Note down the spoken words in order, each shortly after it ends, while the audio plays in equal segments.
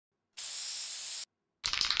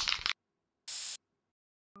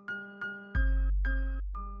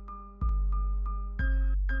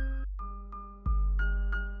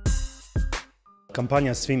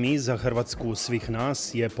Kampanja Svi mi za Hrvatsku svih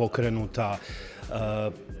nas je pokrenuta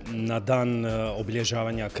na dan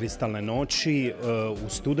obilježavanja kristalne noći u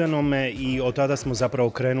studenome i od tada smo zapravo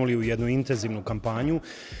krenuli u jednu intenzivnu kampanju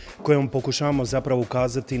kojom pokušavamo zapravo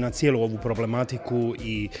ukazati na cijelu ovu problematiku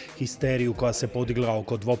i histeriju koja se podigla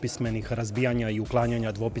oko dvopismenih razbijanja i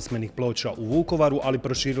uklanjanja dvopismenih ploča u Vukovaru, ali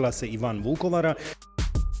proširila se i van Vukovara.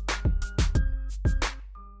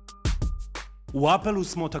 U apelu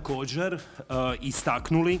smo također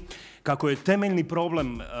istaknuli kako je temeljni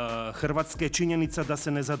problem Hrvatske činjenica da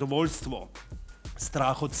se nezadovoljstvo,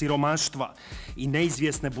 strah od siromaštva i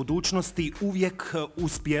neizvjesne budućnosti uvijek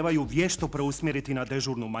uspijevaju vješto preusmjeriti na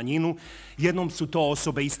dežurnu manjinu. Jednom su to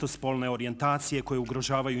osobe istospolne orijentacije koje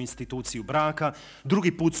ugrožavaju instituciju braka,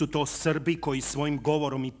 drugi put su to Srbi koji svojim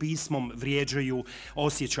govorom i pismom vrijeđaju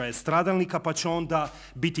osjećaje stradalnika, pa će onda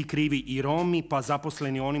biti krivi i Romi, pa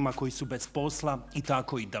zaposleni onima koji su bez posla i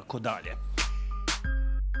tako dalje.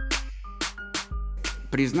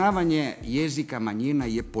 Priznavanje jezika manjina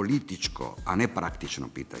je političko, a ne praktično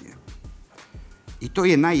pitanje. I to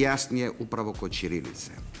je najjasnije upravo kod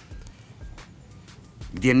ćirilice,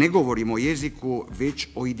 gdje ne govorimo o jeziku, već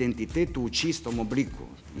o identitetu u čistom obliku,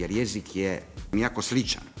 jer jezik je jako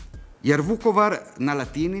sličan. Jer Vukovar na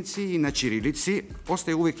latinici i na ćirilici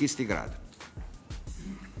ostaje uvijek isti grad.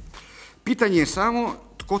 Pitanje je samo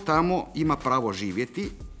tko tamo ima pravo živjeti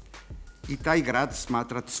i taj grad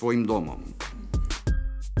smatrati svojim domom.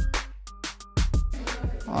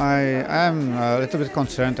 I am a little bit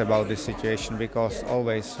concerned about this situation because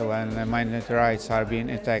always when minority rights are being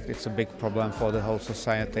attacked, it's a big problem for the whole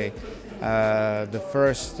society. The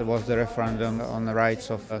first was the referendum on the rights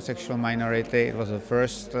of sexual minority. It was the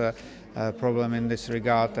first problem in this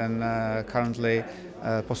regard, and currently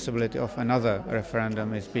possibility of another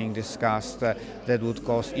referendum is being discussed that would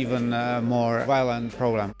cause even more violent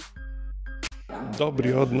problem.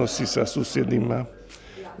 Dobri odnosi sa susjedima,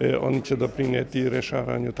 oni će doprinijeti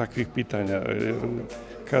rješavanju takvih pitanja.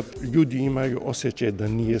 Kad ljudi imaju osjećaj da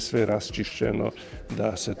nije sve raščišćeno,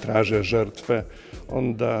 da se traže žrtve,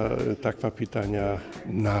 onda takva pitanja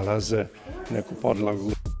nalaze neku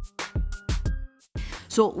podlogu.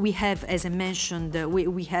 So we have, as I mentioned,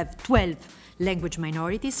 we have 12 language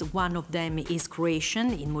minorities. One of them is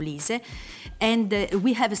Croatian in Molise, and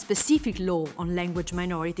we have a specific law on language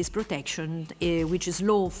minorities protection, which is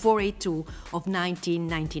Law 482 of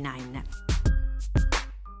 1999.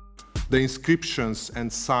 The inscriptions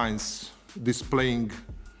and signs displaying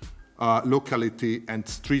locality and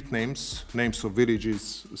street names, names of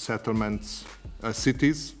villages, settlements,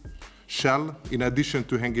 cities, shall, in addition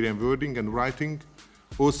to Hungarian wording and writing,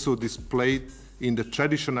 also displayed in the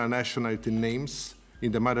traditional nationality names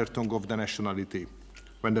in the mother tongue of the nationality,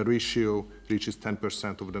 when the ratio reaches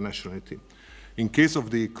 10% of the nationality. In case of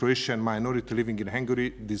the Croatian minority living in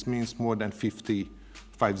Hungary, this means more than 50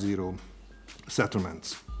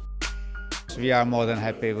 settlements. We are more than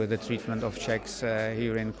happy with the treatment of Czechs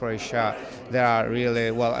here in Croatia. They are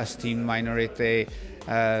really well-esteemed minority.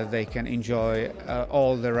 They can enjoy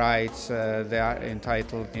all the rights they are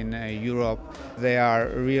entitled in Europe. They are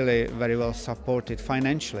really very well supported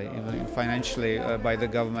financially, even financially by the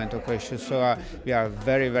government of Croatia. So we are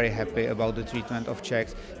very, very happy about the treatment of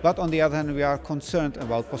Czechs. But on the other hand, we are concerned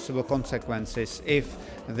about possible consequences if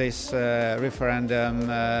this referendum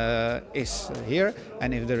is here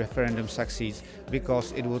and if the referendum succeeds,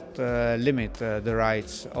 because it would limit the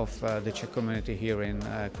rights of the Czech community here in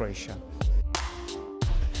Croatia.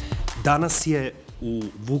 Danas je u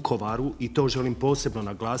Vukovaru, i to želim posebno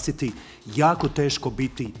naglasiti, jako teško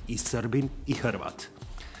biti i Srbin i Hrvat.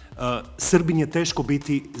 Srbin je teško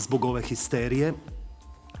biti zbog ove histerije,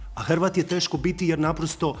 a Hrvat je teško biti jer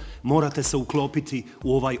naprosto morate se uklopiti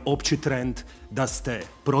u ovaj opći trend da ste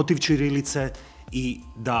protiv ćirilice i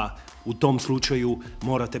da u tom slučaju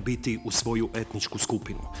morate biti u svoju etničku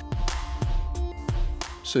skupinu.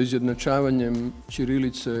 Sa izjednačavanjem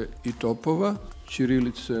ćirilice i topova,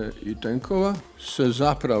 ćirilice i tenkova se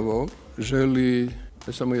zapravo želi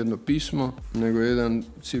ne samo jedno pismo, nego jedan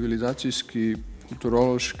civilizacijski,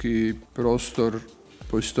 kulturološki prostor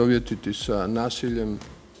poistovjetiti sa nasiljem,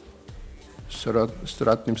 s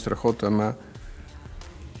ratnim strahotama.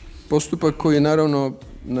 Postupak koji naravno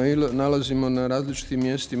nalazimo na različitim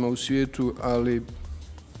mjestima u svijetu, ali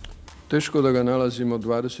teško da ga nalazimo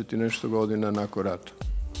 20 i nešto godina nakon rata.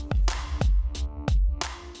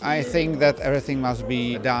 I think that everything must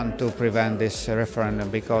be done to prevent this referendum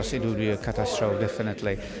because it would be a catastrophe,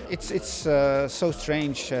 definitely. It's so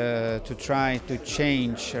strange to try to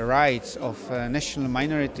change rights of national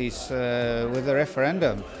minorities with a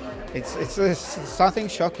referendum. It's something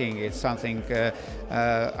shocking. It's something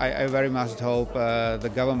I very much hope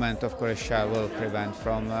the government of Croatia will prevent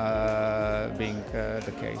from being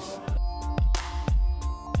the case.